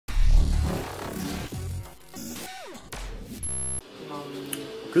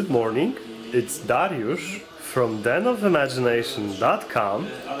Good morning, it's Dariusz from denofImagination.com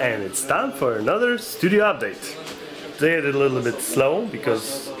and it's time for another studio update. Today I did a little bit slow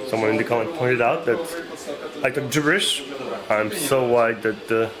because someone in the comment pointed out that I talk gibberish. I'm so white that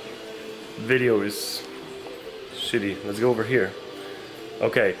the video is shitty. Let's go over here.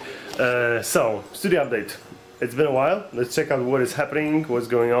 Okay, so studio update. It's been a while. Let's check out what is happening, what's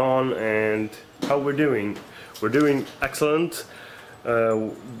going on, and how we're doing. We're doing excellent.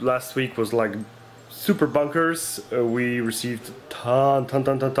 Last week was like super bunkers. We received a ton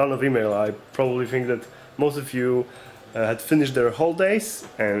of email. I probably think that most of you had finished their holidays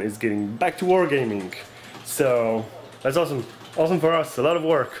and is getting back to wargaming. So that's awesome. Awesome for us. A lot of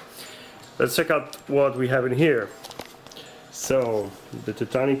work. Let's check out what we have in here. So the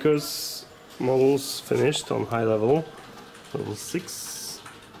Titanicus models finished on high level, level 6.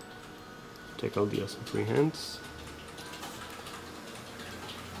 Take out the awesome free hands.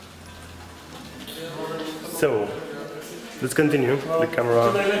 So let's continue. The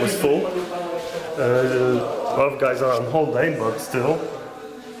camera was full. A lot of guys are on holiday, but still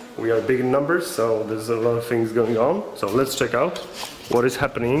we are big in numbers, so there's a lot of things going on. So let's check out what is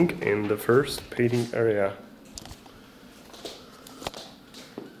happening in the first painting area.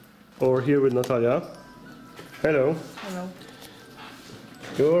 Over here with Natalia. Hello. Hello.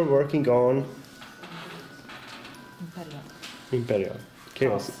 You're working on Imperial. Imperial.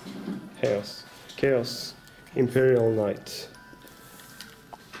 Chaos. Chaos. Chaos. Imperial Knight.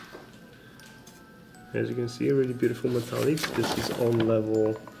 As you can see, a really beautiful metallic. This is on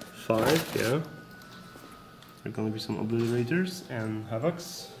level 5, yeah. There are going to be some obliterators and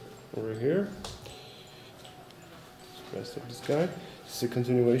havocs over here. Rest of this guy. This is a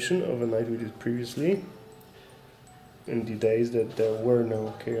continuation of a knight we did previously. In the days that there were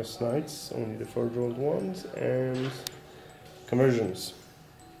no Chaos Knights, only the 4-year-old ones and conversions.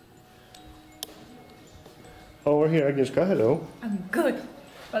 Over here, Agnieszka, hello. I'm good,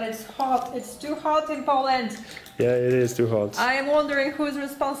 but it's hot. It's too hot in Poland. Yeah, it is too hot. I am wondering who is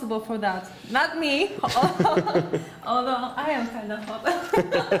responsible for that. Not me, although I am kind of hot.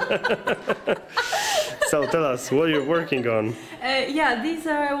 So tell us, what you're working on? Yeah, these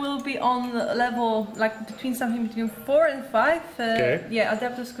will be on level, like something between 4 and 5. Okay. Yeah,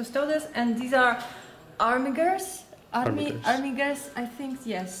 Adeptus Custodes, and these are Armigers. Armigers, I think,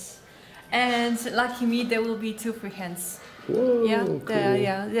 yes. And lucky me, there will be 2 free hands. Whoa, Yeah, cool.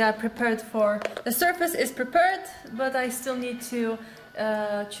 they are prepared for. The surface is prepared, but I still need to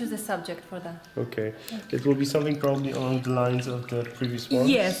choose a subject for that. Okay. It will be something probably along the lines of the previous ones.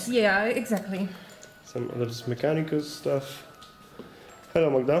 Yes, yeah, exactly. Some other Mechanicus stuff. Hello,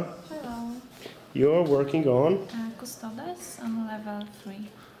 Magda. Hello. You're working on Custodes on level 3.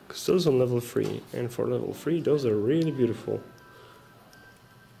 Custodes on level 3, and for level 3, those are really beautiful.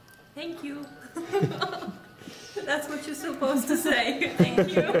 Thank you. That's what you're supposed to say.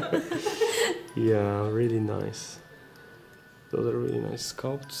 Thank you. Yeah, really nice. Those are really nice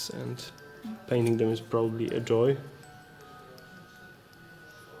sculpts, and painting them is probably a joy.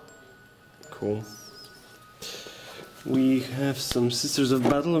 Cool. We have some Sisters of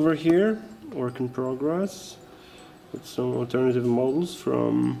Battle over here, work in progress, with some alternative models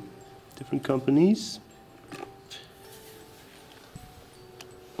from different companies.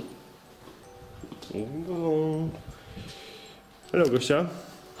 Moving along. Hello, Gosia.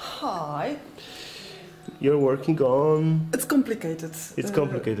 Hi. You're working on... It's complicated. It's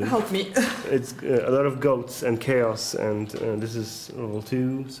complicated. Help me. It's a lot of goats and chaos, and this is level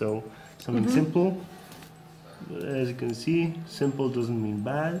 2, so something simple. But as you can see, simple doesn't mean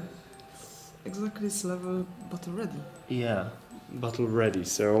bad. Exactly, it's level battle ready. Yeah, battle ready,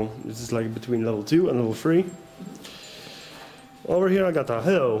 so this is like between level 2 and level 3. Over here, Agata.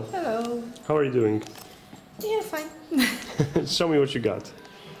 Hello. Hello. How are you doing? Yeah, fine. Show me what you got.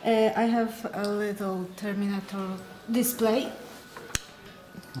 I have a little Terminator display.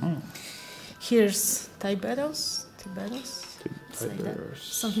 Here's Tiberos. It's like that.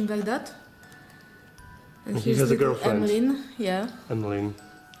 Something like that. And he here's has a little girlfriend. Emmeline. Yeah. Emmeline.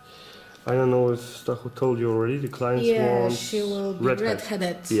 I don't know if Stachu told you already. The clients Yeah, want she will be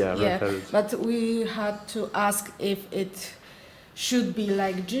red-headed. Yeah, red-headed. But we had to ask if it should be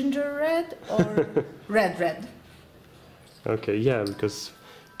like ginger red or red. Okay, yeah, because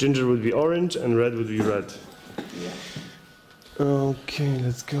ginger would be orange and red would be red. Yeah. Okay,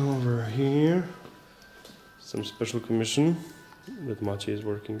 let's go over here. Some special commission that Maciej is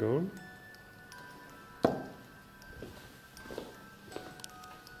working on.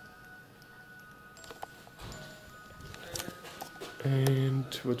 And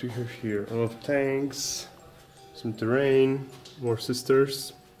what do we have here? A lot of tanks, some terrain, more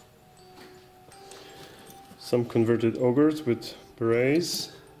sisters. Some converted ogres with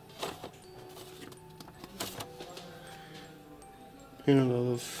berets. And a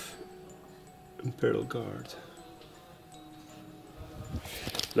lot of Imperial Guard.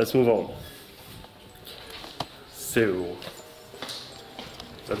 Let's move on. So,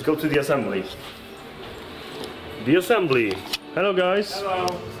 let's go to the assembly. The assembly. Hello guys.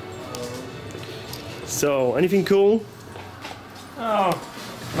 Hello. So, anything cool? Oh,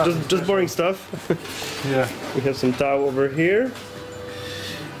 Just boring stuff. yeah. We have some Tau over here.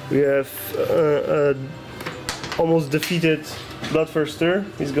 We have almost defeated Bloodthirster.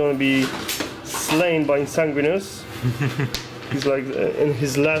 He's gonna be slain by Insanguinous. He's like in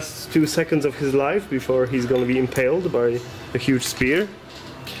his last 2 seconds of his life before he's gonna be impaled by a huge spear.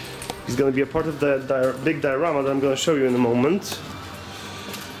 He's gonna be a part of the big diorama that I'm gonna show you in a moment.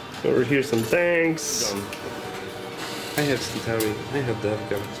 Over here some tanks. I have Centauri, I have Death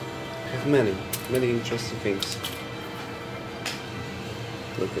Guard. I have many interesting things.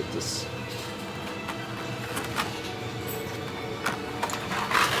 Look at this.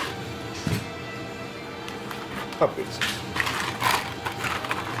 Puppets.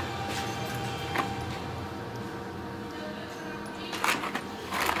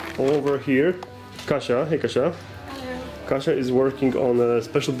 Over here, Kasia. Hey Kasia. Kasia is working on a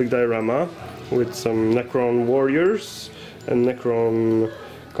special big diorama with some Necron warriors and Necron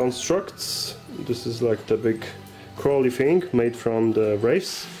constructs. This is like the big crawly thing made from the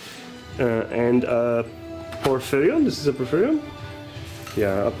Wraiths. And a Porphyrion. This is a Porphyrion?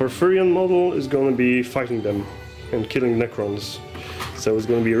 Yeah, a Porphyrion model is gonna be fighting them and killing Necrons. So it's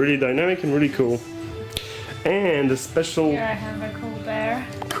gonna be really dynamic and really cool. And a special Here I have a cool bear.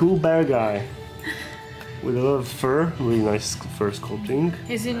 cool bear guy with a lot of fur, really nice fur sculpting.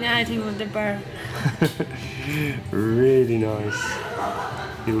 He's uniting with the bear. Really nice.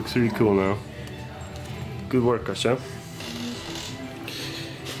 He looks really cool now. Good work, Kasia.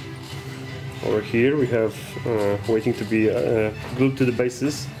 Over here we have waiting to be glued to the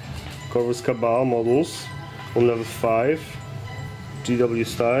bases Corvus Cabal models on level 5, GW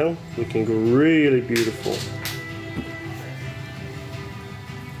style, looking really beautiful.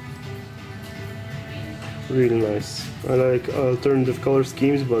 Really nice. I like alternative color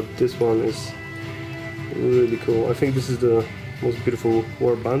schemes, but this one is really cool. I think this is the most beautiful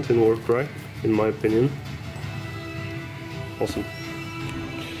warband in Warcry, in my opinion. Awesome.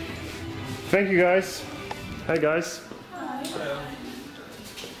 Thank you guys. Hi guys. Hi.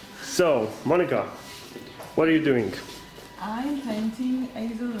 So, Monica, what are you doing? I'm painting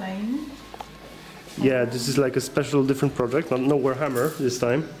Exo Lane. Yeah, this is like a special different project, no Warhammer this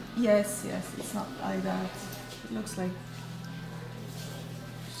time. Yes, it's not like that. It looks like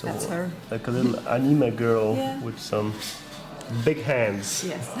So, that's her. like a little anime girl Yeah. with some big hands.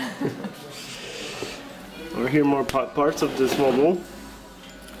 Yes. Over here more parts of this model.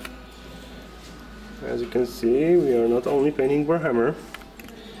 As you can see, we are not only painting Warhammer,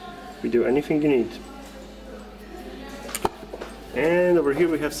 we do anything you need. And over here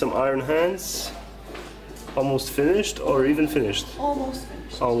we have some iron hands, almost finished or even finished. Almost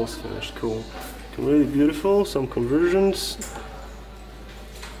finished. Almost finished, cool. Really beautiful, some conversions.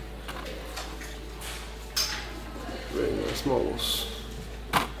 Very nice models.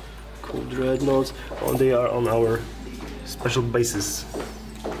 Cool dreadnoughts. Oh, they are on our special bases.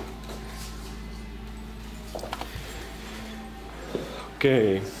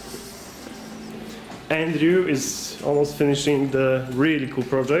 Okay. Andrew is almost finishing the really cool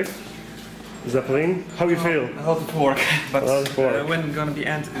project. Zeppelin, how you feel? A lot of work, but A lot of work. when it's gonna be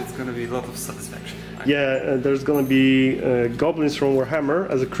end, it's gonna be a lot of satisfaction. Yeah, there's gonna be goblins from Warhammer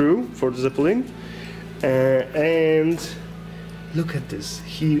as a crew for the Zeppelin. And look at this.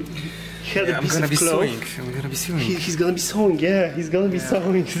 He had a I'm piece gonna of be cloth. sewing. I'm gonna be sewing. He's gonna be sewing, yeah, he's gonna be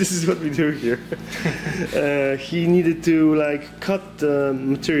sewing. This is what we do here. He needed to like cut the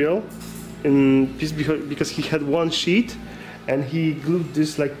material in piece because he had one sheet and he glued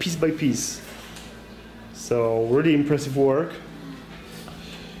this like piece by piece. So really impressive work.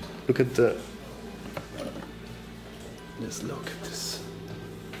 Look at the. Just look at this.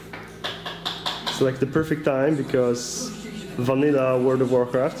 It's like the perfect time because vanilla World of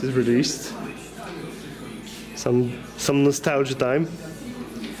Warcraft is released. Some nostalgia time.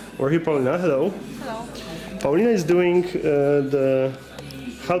 We're here, Paulina. Hello. Hello. Paulina is doing the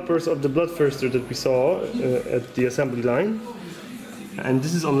helpers of the Bloodthirster that we saw at the assembly line. And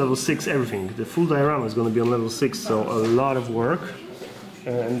this is on level 6 everything. The full diorama is going to be on level 6, so a lot of work.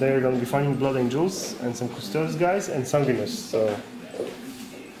 And they're going to be finding Blood Angels and some Custodes guys and Sanguinus. So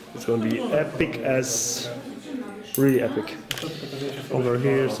it's going to be epic as Really epic. Over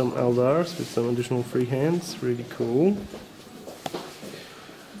here some Eldars with some additional free hands, really cool.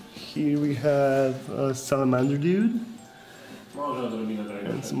 Here we have a salamander dude.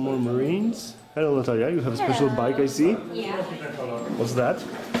 And some more marines. Hello Natalia, you have a special bike I see. Yeah. What's that?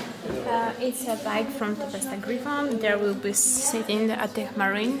 It's a bike from Tempesta Griffon. There will be sitting at the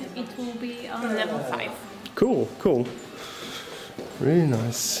Marine. It will be on level 5. Cool, cool. Really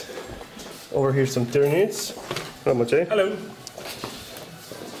nice. Over here some Tyranids. Hello Maciej. Hello.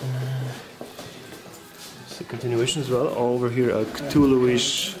 It's a continuation as well. Over here a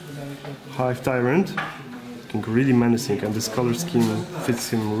Cthulhu-ish Hive Tyrant. Looking really menacing, and this color scheme fits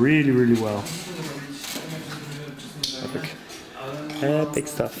him really, really well. Epic. Epic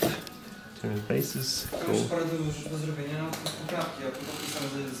stuff. Tyrant bases, cool.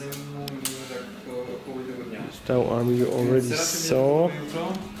 Stone army you already saw.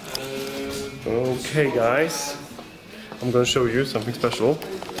 Okay guys, I'm gonna show you something special.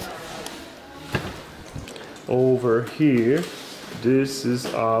 Over here, this is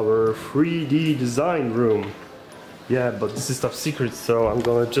our 3D design room. Yeah, but this is top secret, so I'm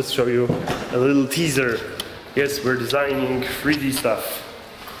gonna just show you a little teaser. Yes, we're designing 3D stuff.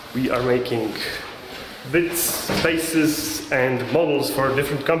 We are making bits, spaces and models for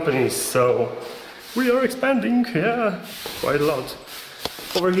different companies, so we are expanding, yeah, quite a lot.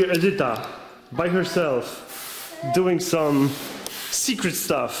 Over here Edita, by herself, doing some secret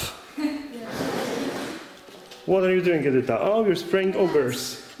stuff. What are you doing, Edita? Oh, you're spraying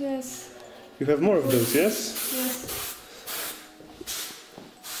ogres. Yes. You have more of those, yes? Yes.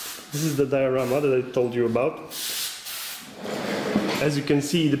 This is the diorama that I told you about. As you can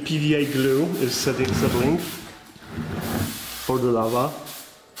see, the PVA glue is settling for the lava.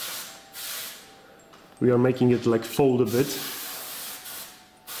 We are making it like fold a bit,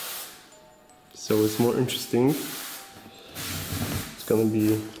 so it's more interesting. It's gonna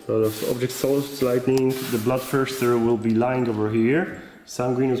be a lot of object source lighting. The Bloodthirster will be lying over here.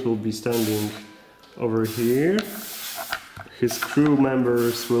 Sanguinus will be standing over here. His crew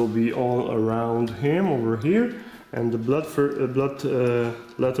members will be all around him over here. And the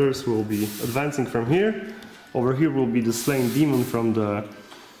letters will be advancing from here. Over here will be the slain demon from the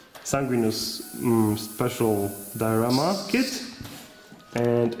Sanguinus special diorama kit.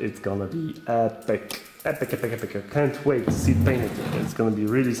 And it's gonna be epic. Epic, epic, epic. I can't wait to see it painted. It's gonna be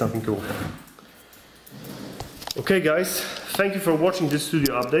really something cool. Okay guys, thank you for watching this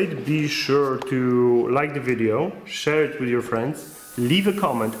studio update. Be sure to like the video, share it with your friends. Leave a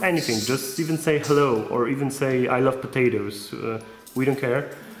comment, anything, just even say hello or even say I love potatoes. We don't care.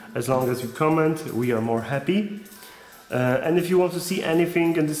 As long as you comment, we are more happy. And if you want to see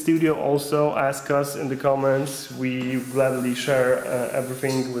anything in the studio, also ask us in the comments. We gladly share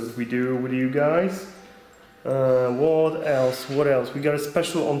everything that we do with you guys. What else? What else? We got a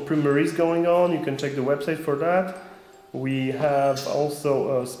special on primaries going on. You can check the website for that. We have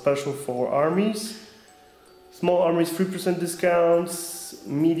also a special for armies. Small armies 3% discounts,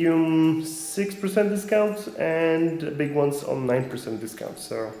 medium 6% discounts, and big ones on 9% discounts.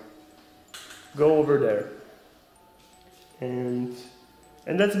 So go over there. And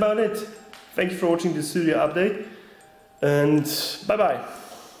that's about it. Thank you for watching this studio update, and bye bye.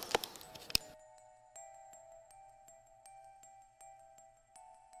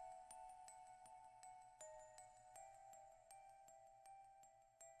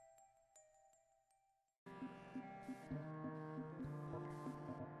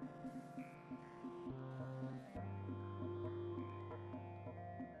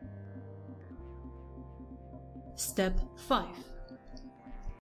 Step 5.